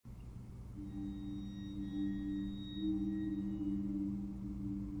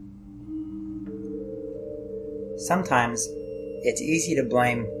Sometimes it's easy to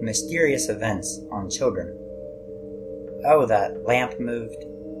blame mysterious events on children. Oh, that lamp moved.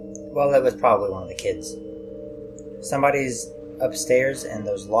 Well, it was probably one of the kids. Somebody's upstairs in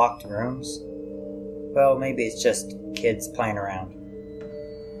those locked rooms. Well, maybe it's just kids playing around.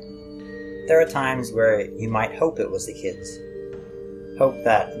 There are times where you might hope it was the kids. Hope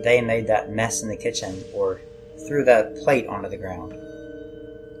that they made that mess in the kitchen or threw that plate onto the ground.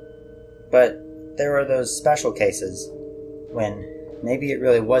 But there are those special cases when maybe it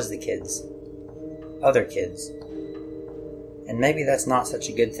really was the kids, other kids, and maybe that's not such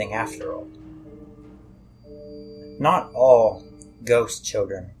a good thing after all. Not all ghost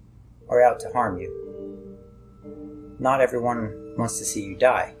children are out to harm you. Not everyone wants to see you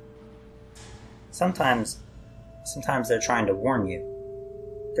die. Sometimes they're trying to warn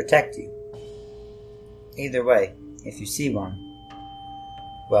you, protect you. Either way, if you see one,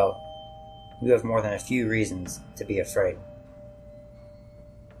 well, you have more than a few reasons to be afraid.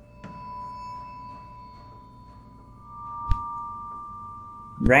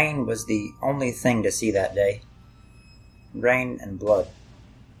 Rain was the only thing to see that day. Rain and blood.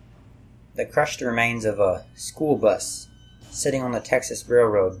 The crushed remains of a school bus sitting on the Texas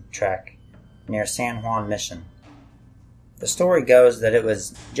Railroad track near San Juan Mission. The story goes that it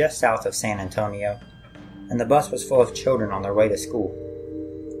was just south of San Antonio, and the bus was full of children on their way to school.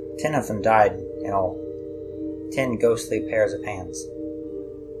 10 of them died in all. 10 ghostly pairs of hands.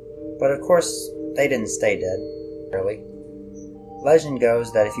 But of course, they didn't stay dead, really. Legend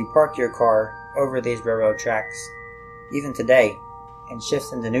goes that if you park your car over these railroad tracks, even today, and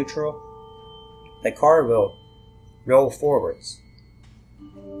shift into neutral, the car will roll forwards,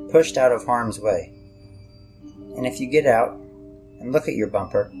 pushed out of harm's way. And if you get out and look at your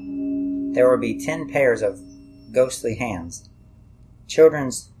bumper, there will be 10 pairs of ghostly hands,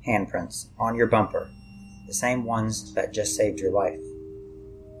 children's handprints on your bumper, the same ones that just saved your life.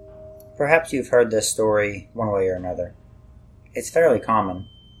 Perhaps you've heard this story one way or another. It's fairly common,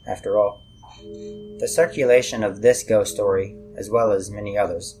 after all. The circulation of this ghost story, as well as many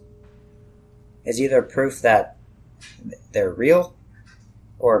others, is either proof that they're real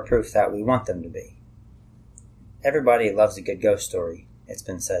or proof that we want them to be. Everybody loves a good ghost story, it's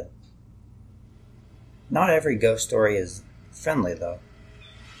been said. Not every ghost story is friendly, though.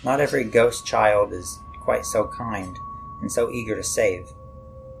 Not every ghost child is quite so kind and so eager to save.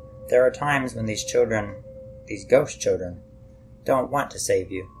 There are times when these ghost children, don't want to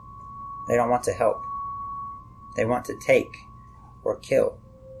save you. They don't want to help. They want to take or kill.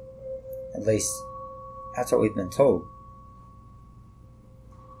 At least, that's what we've been told.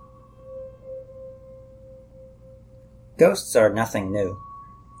 Ghosts are nothing new.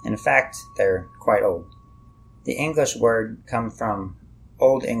 In fact, they're quite old. The English word comes from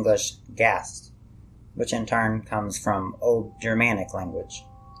Old English ghast, which in turn comes from Old Germanic language.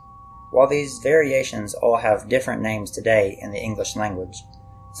 While these variations all have different names today in the English language,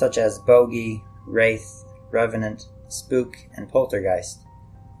 such as bogey, wraith, revenant, spook, and poltergeist,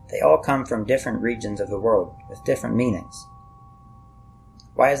 they all come from different regions of the world with different meanings.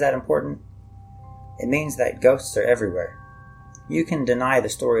 Why is that important? It means that ghosts are everywhere. You can deny the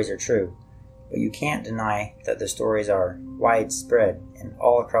stories are true, but you can't deny that the stories are widespread and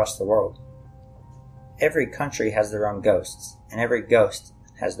all across the world. Every country has their own ghosts, and every ghost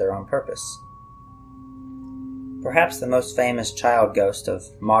has their own purpose. Perhaps the most famous child ghost of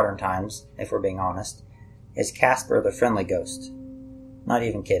modern times, if we're being honest, is Casper the Friendly Ghost. Not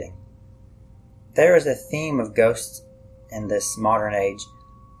even kidding. There is a theme of ghosts in this modern age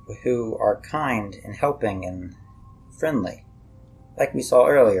who are kind and helping and friendly, like we saw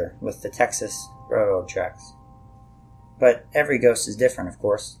earlier with the Texas Railroad tracks. But every ghost is different, of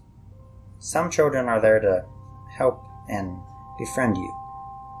course. Some children are there to help and befriend you.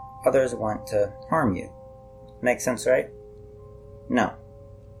 Others want to harm you. Make sense, right? No.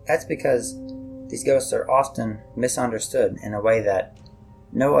 That's because these ghosts are often misunderstood in a way that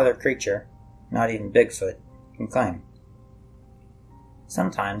no other creature, not even Bigfoot, can claim.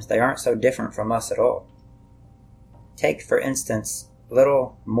 Sometimes they aren't so different from us at all. Take, for instance,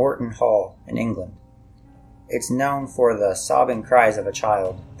 Little Morton Hall in England. It's known for the sobbing cries of a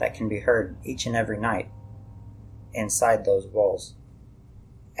child that can be heard each and every night inside those walls.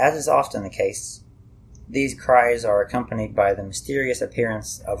 As is often the case, these cries are accompanied by the mysterious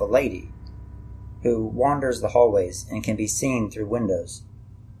appearance of a lady who wanders the hallways and can be seen through windows.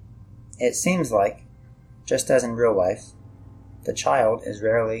 It seems like, just as in real life, the child is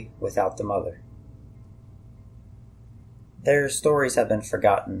rarely without the mother. Their stories have been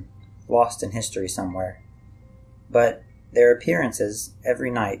forgotten, lost in history somewhere, but their appearances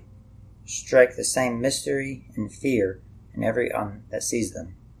every night strike the same mystery and fear in everyone that sees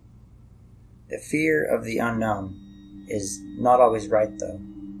them. The fear of the unknown is not always right, though.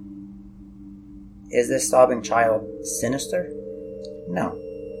 Is this sobbing child sinister? No,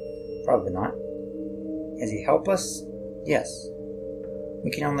 probably not. Is he helpless? Yes.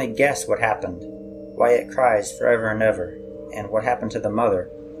 We can only guess what happened, why it cries forever and ever, and what happened to the mother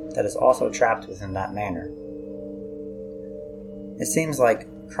that is also trapped within that manner. It seems like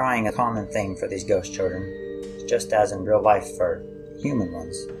crying a common thing for these ghost children, just as in real life for human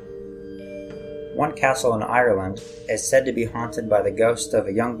ones. One castle in Ireland is said to be haunted by the ghost of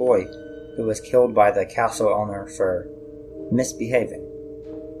a young boy who was killed by the castle owner for misbehaving.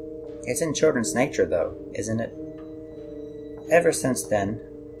 It's in children's nature, though, isn't it? Ever since then,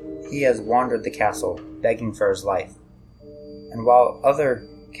 he has wandered the castle, begging for his life. And while other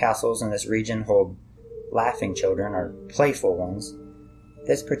castles in this region hold laughing children or playful ones,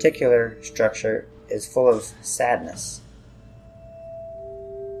 this particular structure is full of sadness.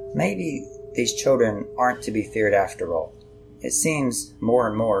 Maybe these children aren't to be feared after all. It seems more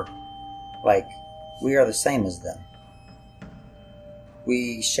and more like we are the same as them.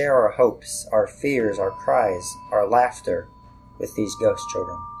 We share our hopes, our fears, our cries, our laughter with these ghost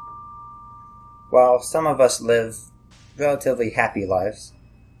children. While some of us live relatively happy lives,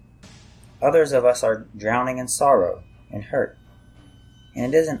 others of us are drowning in sorrow and hurt.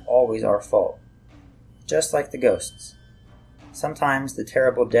 And it isn't always our fault. Just like the ghosts. Sometimes the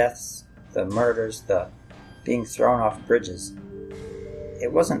terrible deaths, the murders, the being thrown off bridges,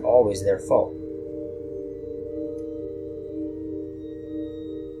 it wasn't always their fault.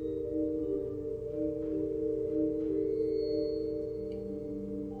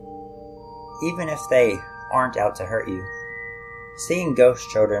 Even if they aren't out to hurt you, seeing ghost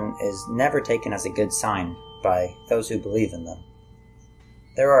children is never taken as a good sign by those who believe in them.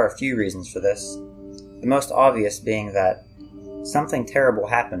 There are a few reasons for this, the most obvious being that something terrible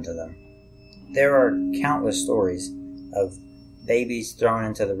happened to them. There are countless stories of babies thrown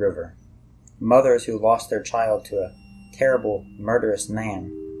into the river, mothers who lost their child to a terrible, murderous man,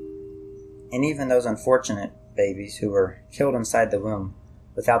 and even those unfortunate babies who were killed inside the womb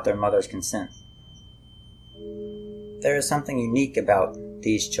without their mother's consent. There is something unique about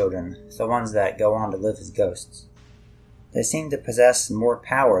these children, the ones that go on to live as ghosts. They seem to possess more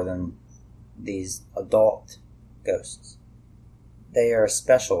power than these adult ghosts. They are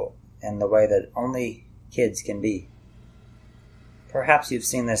special in the way that only kids can be. Perhaps you've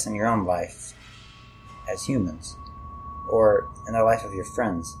seen this in your own life, as humans, or in the life of your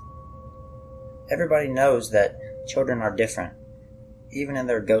friends. Everybody knows that children are different, even in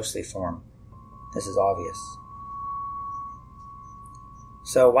their ghostly form. This is obvious.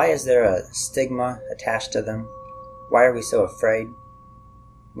 So why is there a stigma attached to them? Why are we so afraid?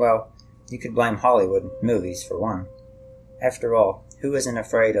 Well, you could blame Hollywood movies for one. After all, who isn't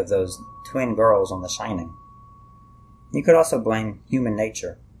afraid of those twin girls on The Shining? You could also blame human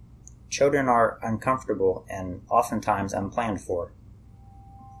nature. Children are uncomfortable and oftentimes unplanned for.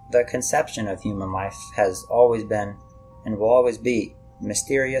 The conception of human life has always been and will always be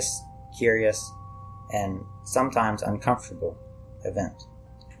mysterious, curious, and sometimes uncomfortable event.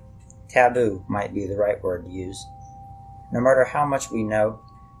 Taboo might be the right word to use. No matter how much we know,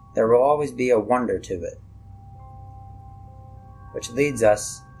 there will always be a wonder to it. Which leads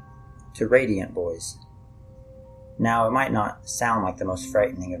us to Radiant Boys. Now, it might not sound like the most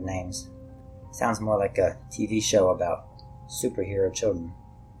frightening of names. It sounds more like a TV show about superhero children.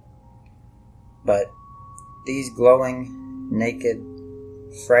 But these glowing, naked,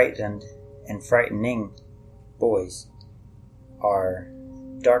 frightened, and frightening boys are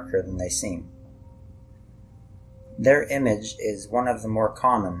darker than they seem. Their image is one of the more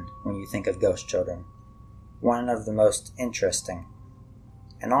common when you think of ghost children, one of the most interesting,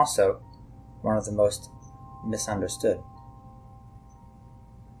 and also one of the most misunderstood.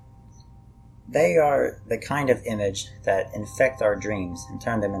 They are the kind of image that infect our dreams and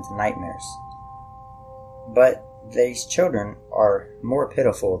turn them into nightmares. But these children are more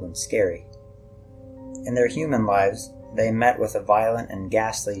pitiful than scary. In their human lives, they met with a violent and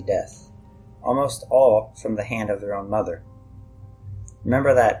ghastly death, almost all from the hand of their own mother.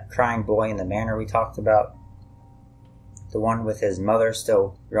 Remember that crying boy in the manor we talked about? The one with his mother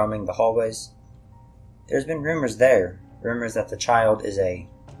still roaming the hallways? There's been rumors that the child is a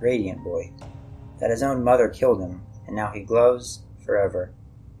radiant boy, that his own mother killed him, and now he glows forever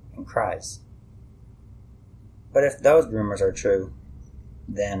and cries. But if those rumors are true,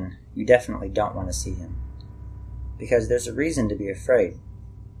 then you definitely don't want to see him. Because there's a reason to be afraid.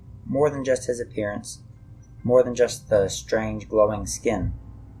 More than just his appearance, more than just the strange glowing skin.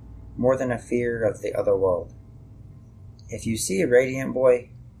 more than a fear of the other world. If you see a Radiant Boy,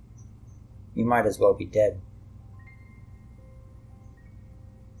 you might as well be dead.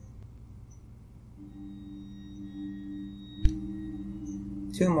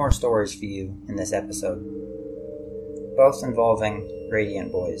 Two more stories for you in this episode, both involving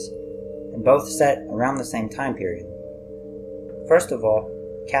Radiant Boys, and both set around the same time period. First of all,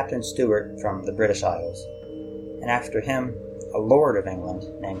 Captain Stuart from the British Isles, and after him, a lord of England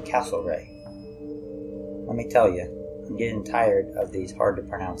named Castlereagh. Let me tell you, I'm getting tired of these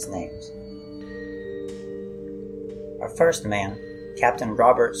hard-to-pronounce names. Our first man, Captain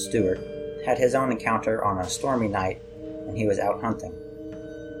Robert Stuart, had his own encounter on a stormy night when he was out hunting.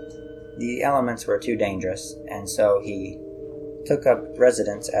 The elements were too dangerous, and so he took up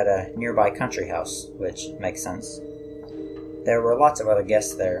residence at a nearby country house, which makes sense. There were lots of other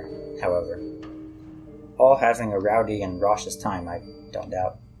guests there, however, all having a rowdy and raucous time, I don't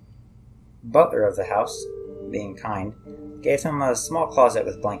doubt. The butler of the house, being kind, gave him a small closet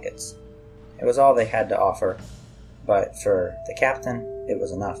with blankets. It was all they had to offer, but for the captain, it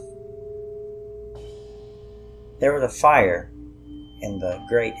was enough. There was a fire in the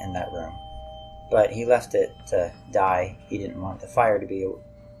grate in that room, but he left it to die. He didn't want the fire to be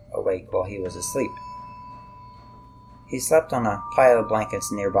awake while he was asleep. He slept on a pile of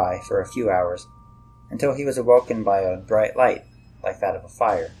blankets nearby for a few hours, until he was awoken by a bright light, like that of a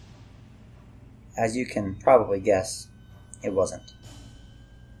fire. As you can probably guess, it wasn't.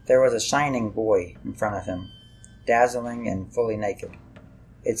 There was a shining boy in front of him, dazzling and fully naked.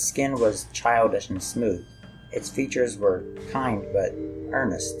 Its skin was childish and smooth. Its features were kind but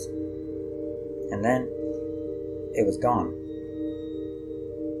earnest. And then, it was gone.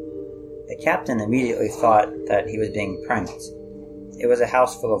 The captain immediately thought that he was being pranked. It was a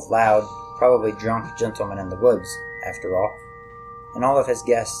house full of loud, probably drunk gentlemen in the woods, after all, and all of his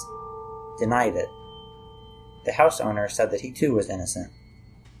guests denied it. The house owner said that he too was innocent,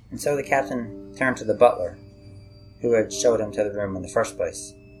 and so the captain turned to the butler, who had showed him to the room in the first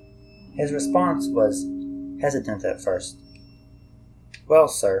place. His response was hesitant at first. "Well,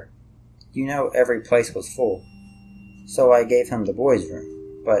 sir, you know every place was full, so I gave him the boys'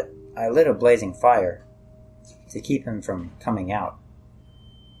 room, but I lit a blazing fire to keep him from coming out."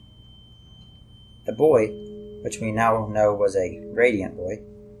 The boy, which we now know was a Radiant Boy,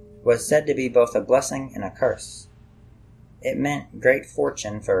 was said to be both a blessing and a curse. It meant great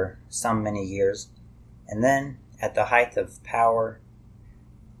fortune for some many years, and then, at the height of power,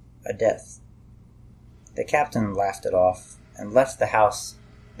 a death. The captain laughed it off and left the house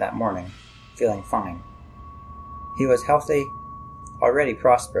that morning, feeling fine. He was healthy, already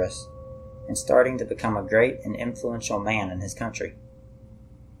prosperous, and starting to become a great and influential man in his country.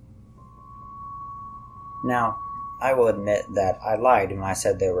 Now, I will admit that I lied when I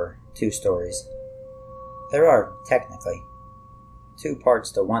said there were two stories. There are, technically, two parts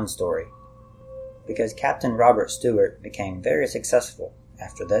to one story, because Captain Robert Stuart became very successful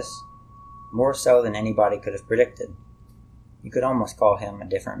after this, more so than anybody could have predicted. You could almost call him a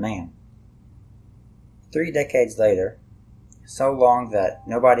different man. 3 decades later, so long that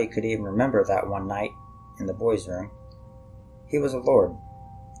nobody could even remember that one night in the boys' room, he was a lord,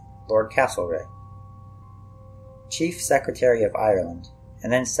 Lord Castlereagh, Chief Secretary of Ireland,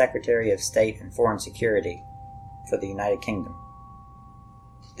 and then Secretary of State and Foreign Security for the United Kingdom.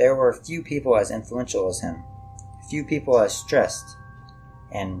 There were few people as influential as him, few people as stressed,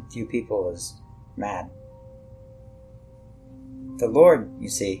 and few people as mad. The Lord, you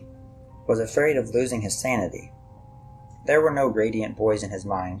see, was afraid of losing his sanity. There were no Radiant Boys in his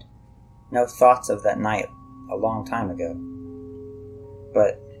mind, no thoughts of that night a long time ago.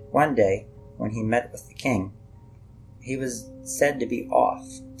 But one day, when he met with the king, he was said to be off,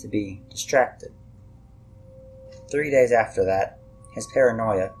 to be distracted. 3 days after that, his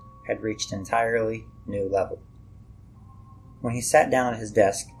paranoia had reached an entirely new level. When he sat down at his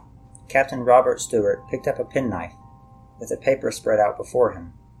desk, Captain Robert Stuart picked up a penknife with a paper spread out before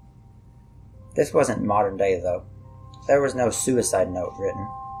him. This wasn't modern day, though. There was no suicide note written.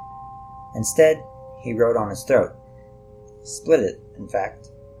 Instead, he wrote on his throat. Split it, in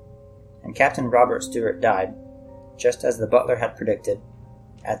fact. And Captain Robert Stuart died, just as the butler had predicted,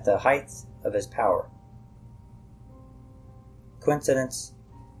 at the height of his power. Coincidence?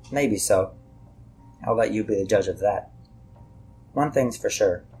 Maybe so. I'll let you be the judge of that. One thing's for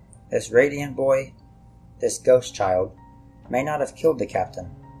sure. This Radiant Boy, this ghost child, may not have killed the captain.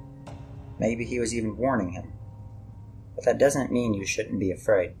 Maybe he was even warning him. But that doesn't mean you shouldn't be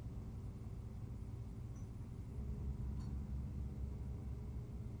afraid.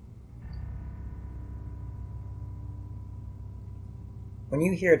 When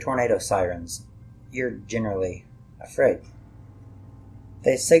you hear tornado sirens, you're generally afraid.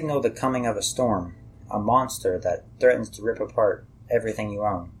 They signal the coming of a storm, a monster that threatens to rip apart everything you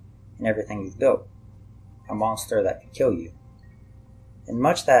own and everything you've built, a monster that could kill you. In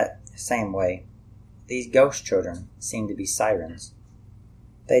much that same way, these ghost children seem to be sirens.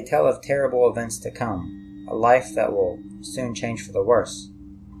 They tell of terrible events to come, a life that will soon change for the worse,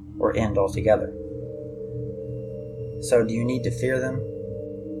 or end altogether. So do you need to fear them?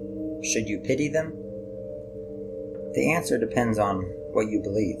 Should you pity them? The answer depends on what you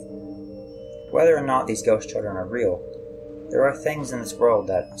believe. Whether or not these ghost children are real, there are things in this world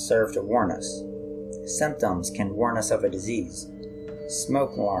that serve to warn us. Symptoms can warn us of a disease.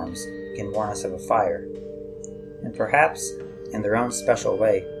 Smoke alarms can warn us of a fire. And perhaps, in their own special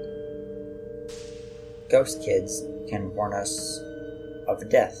way, ghost kids can warn us of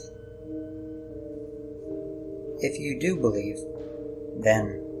death. If you do believe,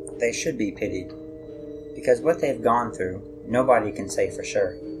 then they should be pitied, because what they've gone through, nobody can say for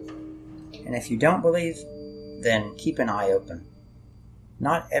sure. And if you don't believe, then keep an eye open.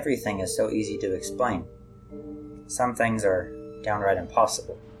 Not everything is so easy to explain. Some things are downright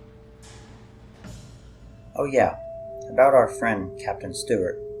impossible. Oh yeah, about our friend Captain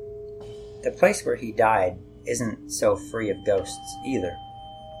Stewart. The place where he died isn't so free of ghosts either.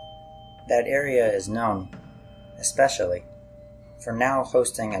 That area is known, especially, for now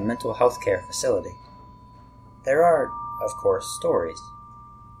hosting a mental health care facility. There are, of course, stories.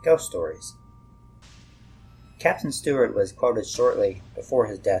 Ghost stories. Captain Stewart was quoted shortly before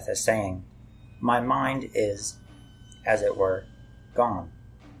his death as saying, "My mind is, as it were, gone."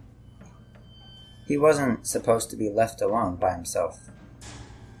 He wasn't supposed to be left alone by himself.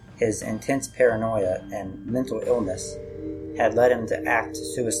 His intense paranoia and mental illness had led him to act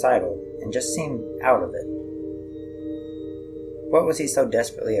suicidal and just seemed out of it. What was he so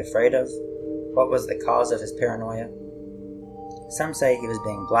desperately afraid of? What was the cause of his paranoia? Some say he was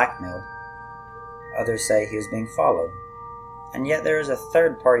being blackmailed. Others say he was being followed. And yet there is a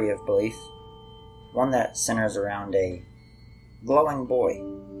third party of belief, one that centers around a glowing boy.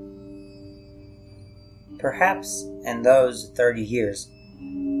 Perhaps in those 30 years,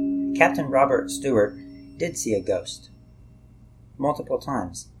 Captain Robert Stewart did see a ghost. Multiple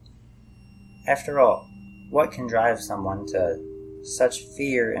times. After all, what can drive someone to such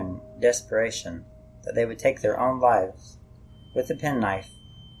fear and desperation that they would take their own lives with a penknife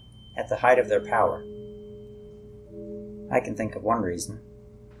at the height of their power? I can think of one reason.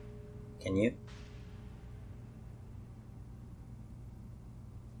 Can you?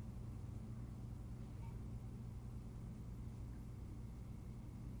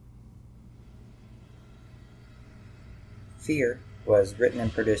 Fear was written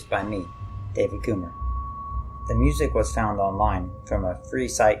and produced by me, David Coomer. The music was found online from a free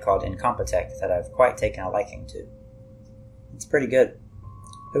site called Incompetech that I've quite taken a liking to. It's pretty good.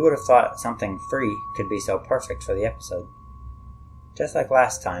 Who would have thought something free could be so perfect for the episode? Just like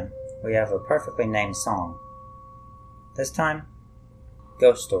last time, we have a perfectly named song. This time,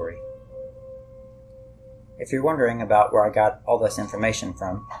 Ghost Story. If you're wondering about where I got all this information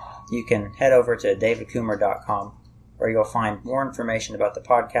from, you can head over to davidcoomer.com, where you'll find more information about the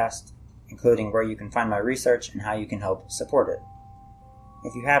podcast, including where you can find my research and how you can help support it.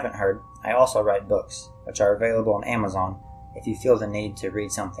 If you haven't heard, I also write books, which are available on Amazon if you feel the need to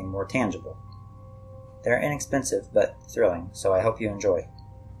read something more tangible. They're inexpensive but thrilling, so I hope you enjoy.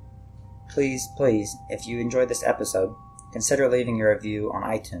 Please, if you enjoyed this episode, consider leaving a review on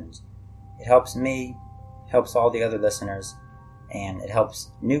iTunes. It helps me, helps all the other listeners, and it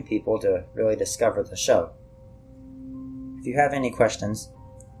helps new people to really discover the show. If you have any questions,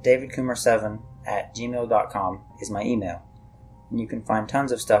 davidcoomer7@gmail.com is my email, and you can find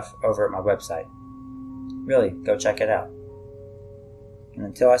tons of stuff over at my website. Really, go check it out. And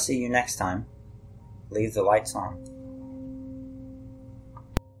until I see you next time, leave the lights on.